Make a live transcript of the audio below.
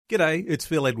G'day, it's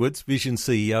Phil Edwards, Vision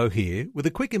CEO here, with a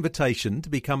quick invitation to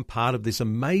become part of this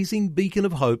amazing beacon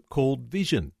of hope called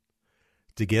Vision.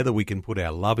 Together we can put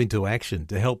our love into action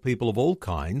to help people of all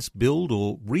kinds build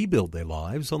or rebuild their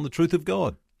lives on the truth of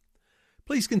God.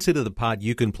 Please consider the part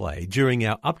you can play during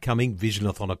our upcoming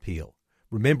Visionathon appeal,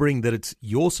 remembering that it's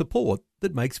your support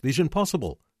that makes Vision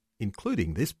possible,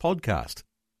 including this podcast.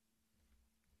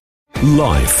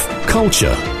 Life,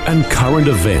 culture and current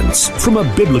events from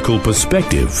a biblical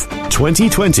perspective.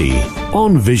 2020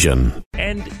 on Vision.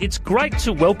 And it's great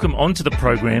to welcome onto the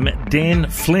program Dan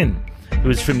Flynn, who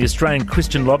is from the Australian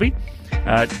Christian Lobby.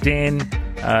 Dan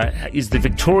is the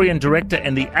Victorian Director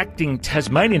and the Acting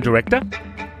Tasmanian Director.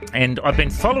 And I've been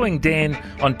following Dan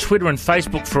on Twitter and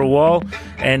Facebook for a while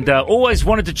and always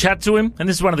wanted to chat to him. And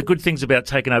this is one of the good things about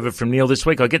taking over from Neil this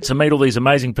week. I get to meet all these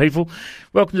amazing people.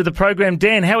 Welcome to the program,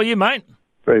 Dan. How are you, mate?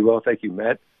 Very well, thank you,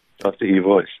 Matt. Nice to hear your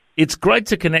voice. It's great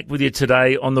to connect with you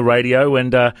today on the radio,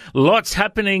 and lots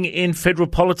happening in federal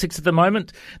politics at the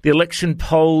moment. The election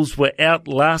polls were out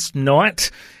last night.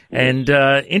 And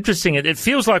interesting, it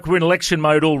feels like we're in election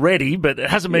mode already, but it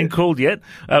hasn't been called yet.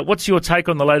 What's your take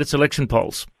on the latest election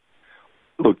polls?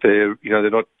 Look, they're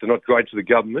not great for the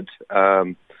government.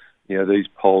 These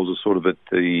polls are sort of at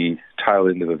the tail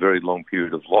end of a very long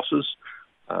period of losses.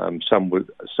 Some would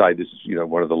say this is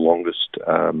one of the longest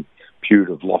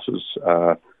period of losses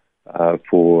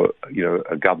for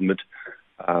a government.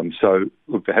 So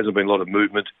look, there hasn't been a lot of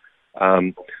movement.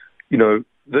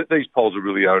 These polls are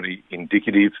really only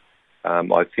indicative.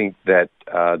 I think that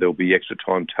there'll be extra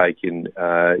time taken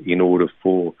in order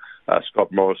for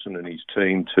Scott Morrison and his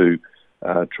team to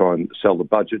try and sell the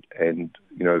budget, and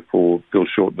for Bill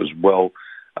Shorten as well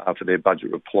for their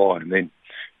budget reply. And then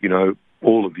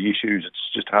all of the issues,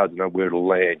 it's just hard to know where it'll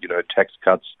land. Tax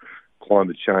cuts,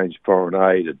 climate change, foreign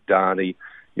aid, Adani,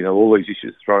 all these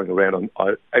issues throwing around.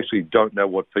 I actually don't know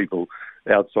what people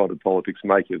outside of politics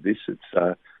make of this.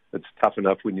 It's tough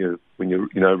enough when you're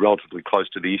relatively close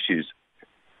to the issues.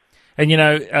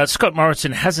 And Scott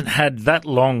Morrison hasn't had that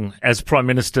long as Prime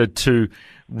Minister to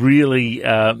really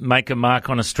make a mark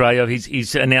on Australia.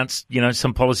 He's announced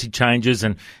some policy changes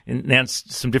and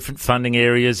announced some different funding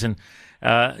areas, and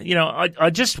I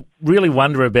just really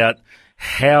wonder about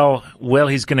how well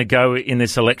he's going to go in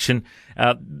this election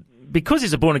because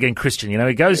he's a born again Christian.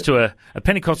 He goes to a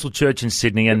Pentecostal church in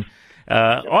Sydney, and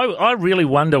I really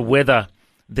wonder whether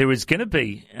there is going to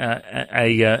be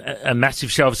a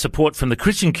massive show of support from the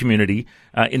Christian community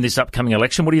in this upcoming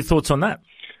election. What are your thoughts on that?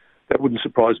 That wouldn't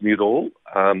surprise me at all.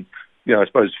 I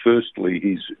suppose firstly,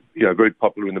 he's very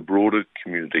popular in the broader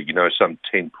community. Some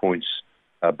 10 points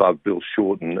above Bill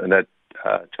Shorten, and that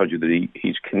tells you that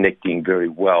he's connecting very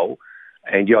well.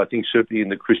 And I think certainly in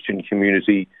the Christian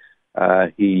community,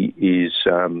 he is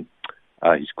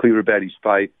he's clear about his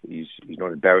faith. He's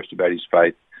not embarrassed about his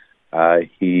faith.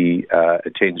 He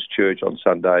attends church on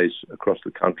Sundays across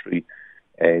the country,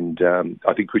 and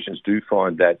I think Christians do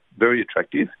find that very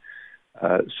attractive.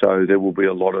 So there will be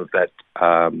a lot of that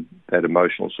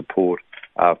emotional support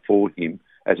for him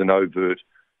as an overt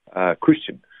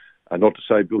Christian. Not to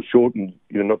say Bill Shorten,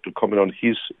 not to comment on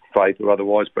his faith or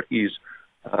otherwise, but he's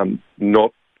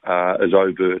not as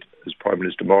overt as Prime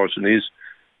Minister Morrison is,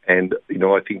 and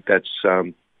I think that's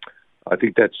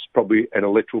probably an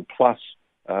electoral plus.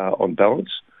 On balance.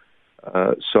 These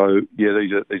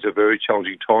are very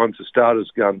challenging times. The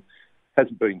starter's gun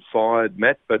hasn't been fired,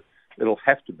 Matt, but it'll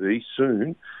have to be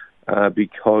soon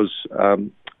because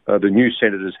the new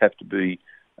senators have to be,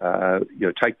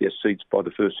 take their seats by the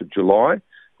 1st of July,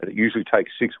 and it usually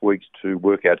takes 6 weeks to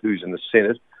work out who's in the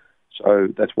Senate. So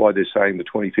that's why they're saying the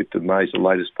 25th of May is the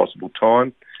latest possible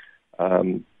time. But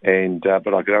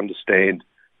I can understand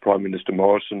Prime Minister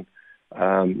Morrison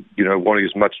wanting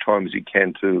as much time as he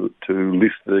can to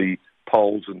lift the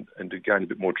polls and to gain a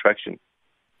bit more traction.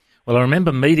 Well, I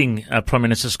remember meeting Prime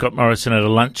Minister Scott Morrison at a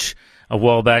lunch a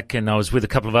while back, and I was with a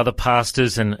couple of other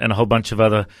pastors and a whole bunch of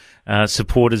other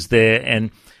supporters there.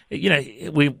 And,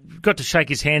 we got to shake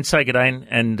his hand, say good day,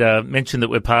 and mention that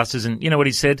we're pastors. And you know what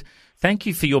he said? Thank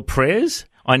you for your prayers.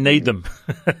 I need them.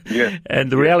 Yeah.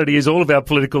 And the reality is all of our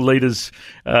political leaders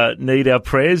need our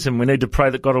prayers, and we need to pray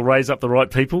that God will raise up the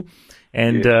right people.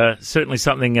 And certainly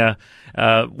something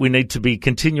we need to be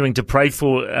continuing to pray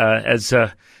for as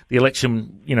the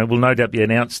election, will no doubt be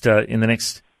announced in the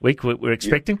next week, we're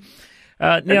expecting.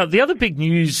 Now, the other big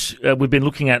news we've been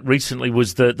looking at recently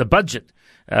was the budget.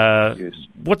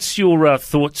 What's your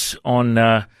thoughts on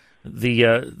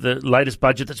the latest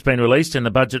budget that's been released and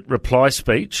the budget reply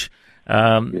speech?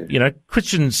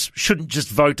 Christians shouldn't just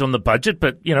vote on the budget,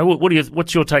 but,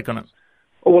 what's your take on it?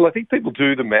 Oh, well, I think people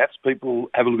do the maths.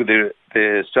 People have a look at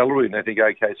their salary and they think,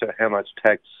 okay, so how much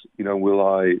tax, will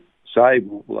I save?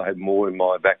 Will I have more in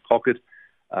my back pocket?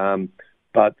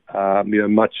 But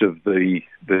much of the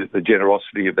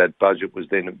generosity of that budget was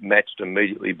then matched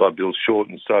immediately by Bill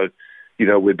Shorten. So,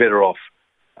 we're better off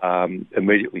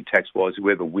immediately tax-wise,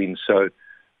 whoever wins. So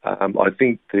I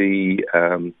think the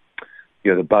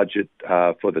budget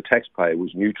for the taxpayer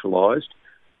was neutralised.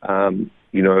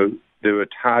 There were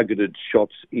targeted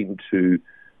shots into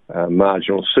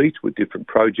marginal seats with different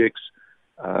projects,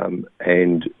 and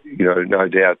no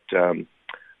doubt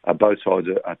both sides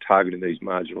are targeting these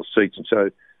marginal seats. And so,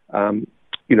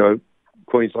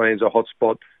 Queensland's a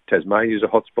hotspot, Tasmania's a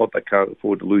hotspot. They can't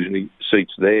afford to lose any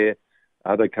seats there.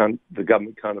 The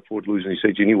government can't afford to lose any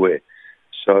seats anywhere.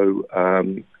 So,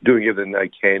 doing everything they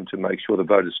can to make sure the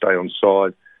voters stay on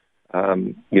side,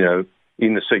 in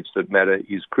the seats that matter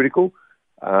is critical.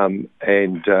 All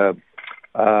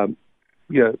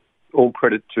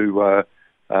credit to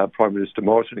Prime Minister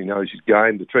Morrison. He knows his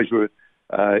game. The Treasurer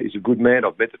is a good man.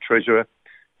 I've met the Treasurer.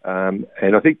 And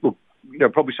I think,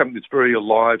 probably something that's very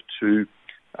alive to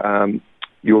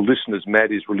your listeners,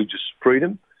 Matt, is religious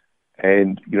freedom.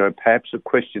 And, perhaps a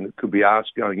question that could be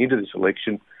asked going into this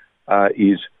election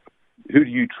is, who do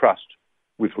you trust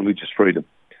with religious freedom?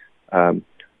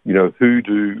 Who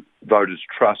do voters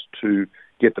trust to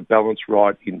get the balance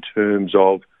right in terms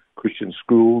of Christian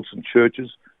schools and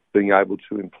churches being able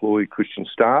to employ Christian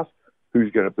staff?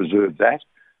 Who's going to preserve that?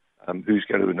 Who's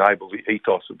going to enable the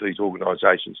ethos of these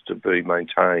organisations to be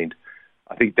maintained?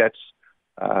 I think that's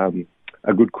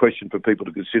a good question for people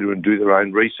to consider and do their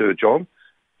own research on.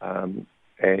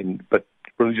 But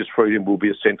religious freedom will be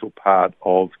a central part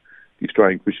of the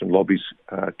Australian Christian Lobby's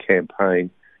campaign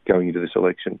going into this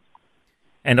election.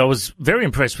 And I was very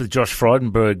impressed with Josh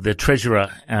Frydenberg, the Treasurer,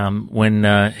 when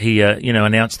he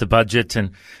announced the budget.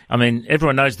 And, I mean,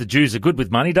 everyone knows the Jews are good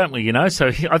with money, don't we, So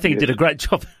I think he did a great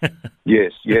job.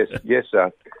 Yes,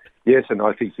 and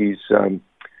I think he's,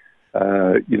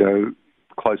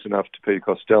 close enough to Peter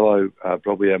Costello,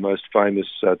 probably our most famous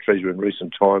Treasurer in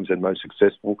recent times and most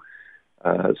successful.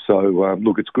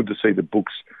 Look, it's good to see the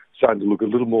books starting to look a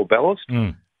little more balanced.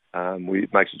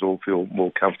 It makes us all feel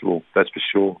more comfortable, that's for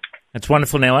sure. That's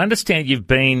wonderful. Now, I understand you've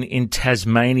been in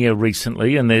Tasmania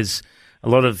recently, and there's a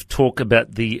lot of talk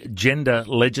about the gender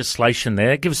legislation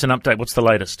there. Give us an update. What's the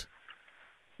latest?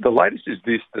 The latest is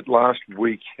this, that last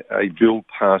week a bill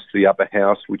passed the upper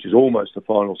house, which is almost the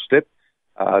final step,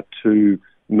 to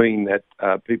mean that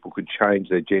people could change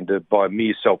their gender by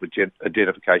mere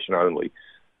self-identification only.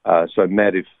 So,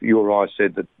 Matt, if you or I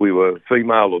said that we were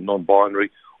female or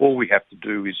non-binary, all we have to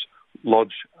do is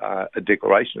lodge a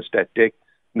declaration, a stat dec,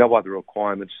 no other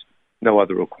requirement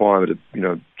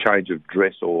of, change of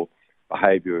dress or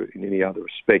behaviour in any other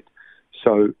respect.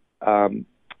 So,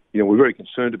 we're very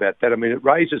concerned about that. I mean, it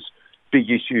raises big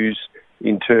issues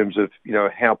in terms of,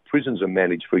 how prisons are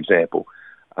managed, for example.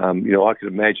 I could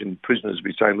imagine prisoners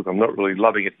be saying, look, I'm not really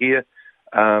loving it here,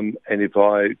 and if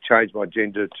I change my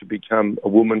gender to become a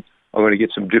woman, I'm going to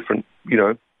get some different,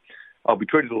 I'll be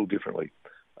treated a little differently,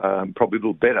 probably a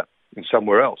little better in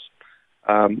somewhere else.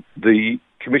 The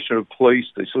Commissioner of Police,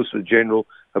 the Solicitor General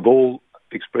have all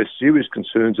expressed serious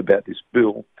concerns about this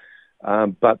bill,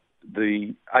 but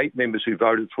the 8 members who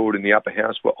voted for it in the upper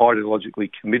house were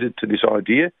ideologically committed to this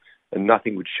idea and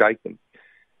nothing would shake them.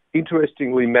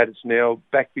 Interestingly, Matt, it's now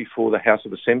back before the House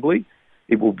of Assembly.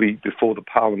 It will be before the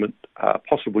Parliament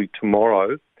possibly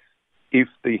tomorrow. If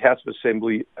the House of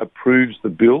Assembly approves the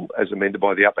bill as amended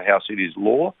by the upper house, it is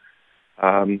law,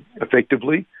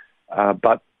 effectively,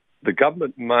 but the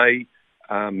government may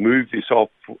move this off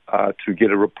to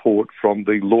get a report from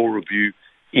the Law Review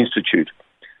Institute.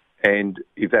 And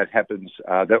if that happens,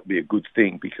 that would be a good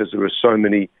thing because there are so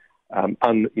many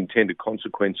unintended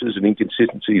consequences and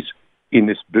inconsistencies in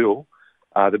this bill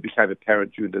that became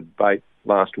apparent during the debate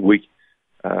last week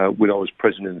when I was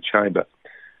present in the chamber.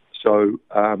 So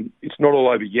it's not all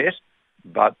over yet,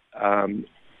 but,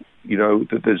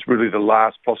 there's really the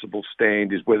last possible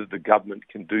stand is whether the government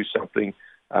can do something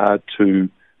to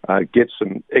get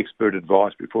some expert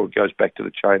advice before it goes back to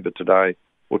the chamber today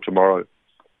or tomorrow.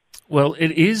 Well,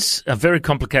 it is a very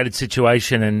complicated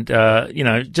situation and,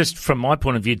 just from my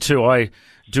point of view too, I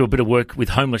do a bit of work with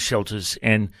homeless shelters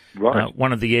and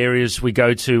one of the areas we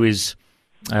go to is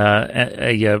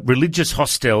a religious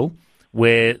hostel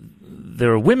where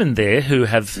there are women there who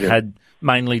have had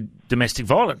mainly domestic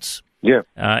violence. Yeah.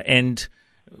 And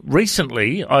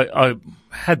recently I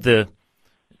had the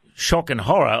shock and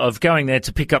horror of going there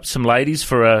to pick up some ladies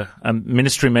for a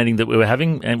ministry meeting that we were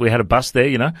having, and we had a bus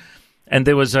there, and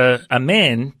there was a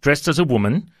man dressed as a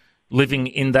woman living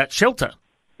in that shelter.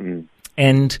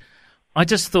 And I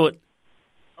just thought,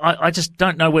 I just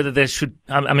don't know whether there should...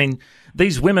 I mean,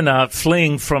 these women are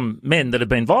fleeing from men that have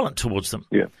been violent towards them.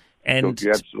 Yeah. And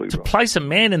you're absolutely to right. place a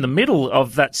man in the middle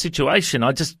of that situation,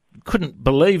 I just couldn't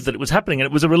believe that it was happening. And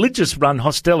it was a religious-run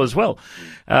hostel as well.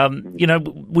 You know,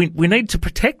 we need to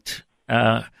protect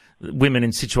women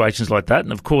in situations like that.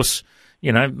 And, of course,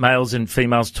 you know, males in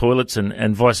females' toilets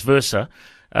and vice versa.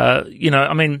 You know,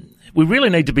 I mean, we really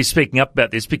need to be speaking up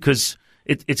about this because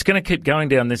it's going to keep going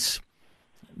down this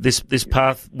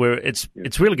path where it's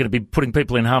really going to be putting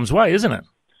people in harm's way, isn't it?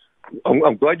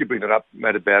 I'm glad you bring that up,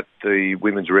 Matt, about the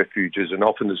women's refuges, and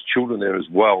often there's children there as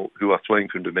well who are fleeing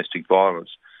from domestic violence.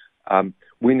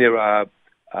 When there are,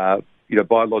 you know,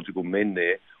 biological men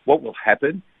there, what will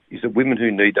happen is that women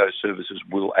who need those services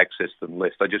will access them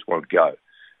less. They just won't go.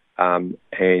 And,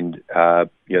 you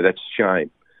know, that's a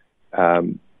shame.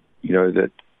 You know,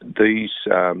 that these,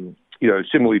 you know,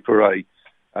 similarly for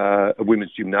a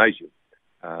women's gymnasium,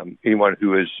 anyone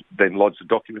who has then lodged a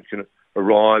document can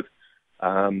arrive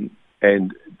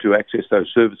and to access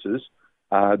those services.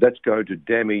 That's going to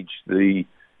damage the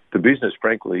business,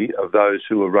 frankly, of those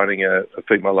who are running a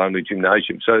female-only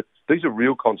gymnasium. So these are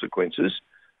real consequences.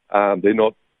 They're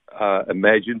not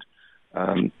imagined.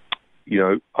 You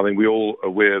know, I mean, we're all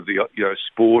aware of the, you know,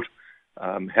 sport,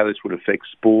 how this would affect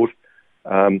sport.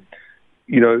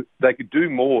 You know, they could do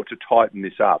more to tighten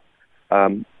this up.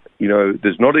 You know,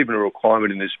 there's not even a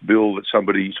requirement in this bill that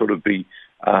somebody sort of be,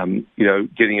 you know,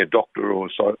 getting a doctor or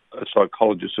a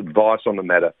psychologist's advice on the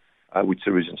matter, which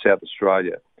there is in South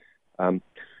Australia.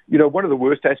 You know, one of the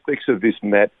worst aspects of this,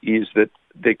 Matt, is that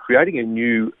they're creating a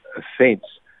new offence,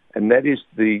 and that is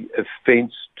the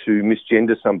offence to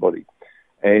misgender somebody.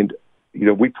 And, you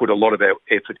know, we put a lot of our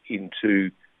effort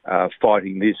into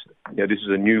fighting this. You know, this is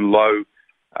a new low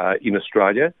in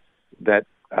Australia, that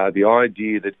the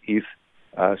idea that if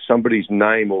somebody's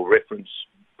name or reference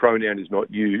pronoun is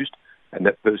not used and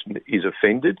that person is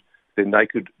offended, then they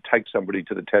could take somebody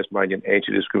to the Tasmanian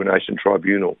Anti-Discrimination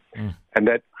Tribunal. And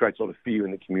that creates a lot of fear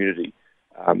in the community.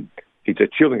 It's a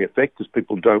chilling effect because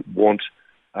people don't want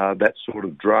that sort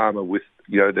of drama with,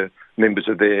 you know, the members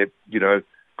of their, you know,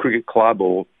 cricket club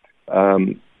or,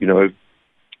 you know,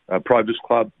 Probus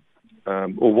club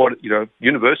or what, you know,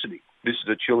 university. This is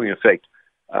a chilling effect.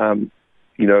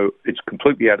 You know, it's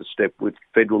completely out of step with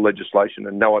federal legislation,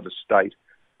 and no other state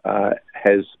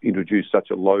has introduced such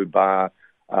a low bar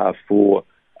for,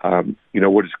 you know,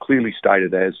 what is clearly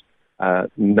stated as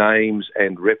names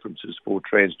and references for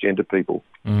transgender people.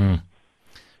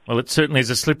 Well, it certainly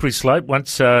is a slippery slope.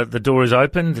 Once the door is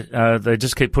opened, they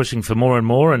just keep pushing for more and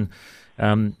more, and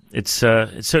it's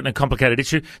certainly a complicated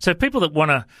issue. So people that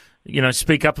want to, you know,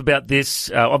 speak up about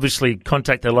this, obviously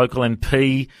contact their local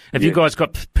MP. Have you guys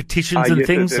got petitions and yes,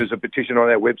 things? There's a petition on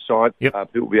our website.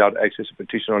 Yep. People will be able to access a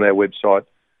petition on our website,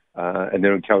 and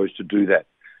they're encouraged to do that.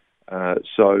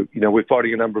 So, you know, we're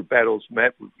fighting a number of battles,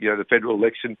 Matt. You know, the federal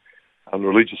election on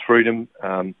religious freedom,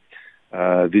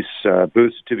 this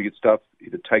birth certificate stuff,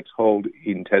 if it takes hold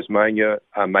in Tasmania,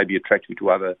 may be attractive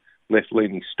to other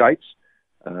left-leaning states.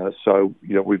 So,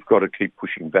 you know, we've got to keep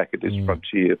pushing back at this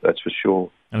frontier, that's for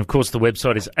sure. And, of course, the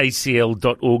website is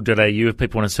acl.org.au if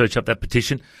people want to search up that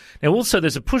petition. Now, also,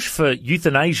 there's a push for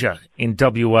euthanasia in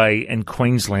WA and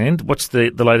Queensland. What's the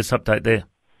latest update there?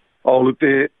 Oh, look,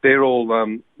 they're all,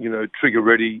 you know, trigger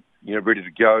ready, you know, ready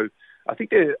to go. I think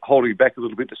they're holding back a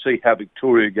little bit to see how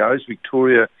Victoria goes.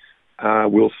 Victoria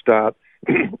will start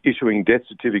issuing death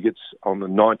certificates on the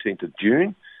 19th of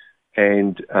June.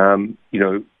 And, you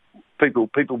know,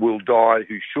 people will die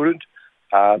who shouldn't.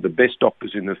 The best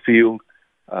doctors in the field,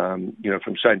 you know,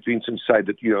 from St. Vincent say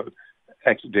that, you know,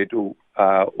 accidental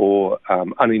or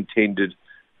unintended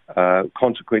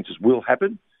consequences will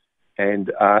happen, and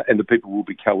the people will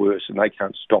be coerced and they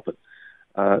can't stop it.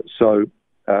 So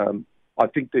I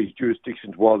think these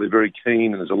jurisdictions, while they're very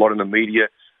keen, and there's a lot in the media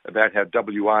about how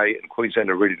WA and Queensland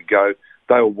are ready to go,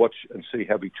 they'll watch and see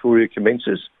how Victoria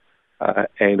commences.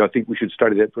 And I think we should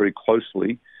study that very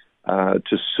closely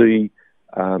to see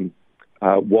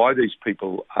why these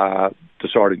people are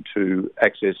deciding to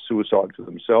access suicide for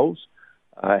themselves,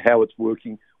 how it's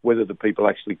working, whether the people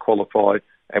actually qualify,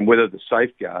 and whether the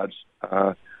safeguards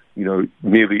are, you know,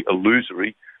 merely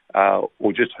illusory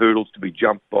or just hurdles to be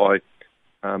jumped by,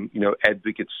 you know,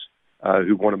 advocates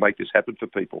who want to make this happen for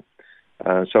people.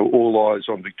 So all eyes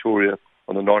on Victoria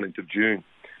on the 19th of June.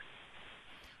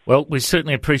 Well, we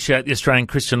certainly appreciate the Australian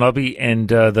Christian Lobby and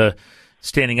the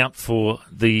standing up for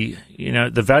the, you know,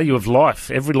 the value of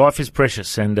life. Every life is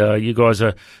precious, and you guys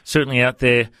are certainly out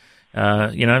there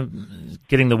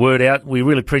getting the word out. We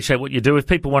really appreciate what you do. If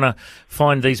people want to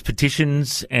find these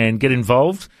petitions and get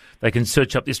involved, they can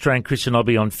search up the Australian Christian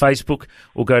Lobby on Facebook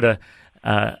or go to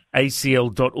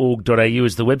acl.org.au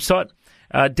is the website.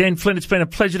 Dan Flynn, it's been a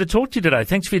pleasure to talk to you today.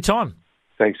 Thanks for your time.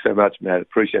 Thanks so much, Matt.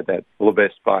 Appreciate that. All the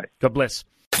best. Bye. God bless.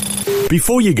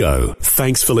 Before you go,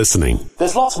 thanks for listening.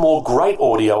 There's lots more great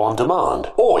audio on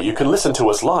demand, or you can listen to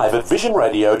us live at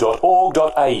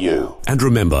visionradio.org.au. And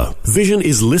remember, Vision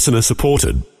is listener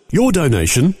supported. Your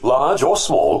donation, large or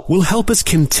small, will help us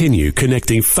continue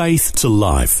connecting faith to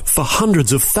life for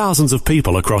hundreds of thousands of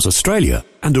people across Australia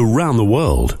and around the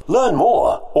world. Learn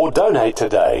more or donate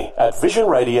today at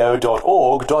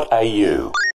visionradio.org.au.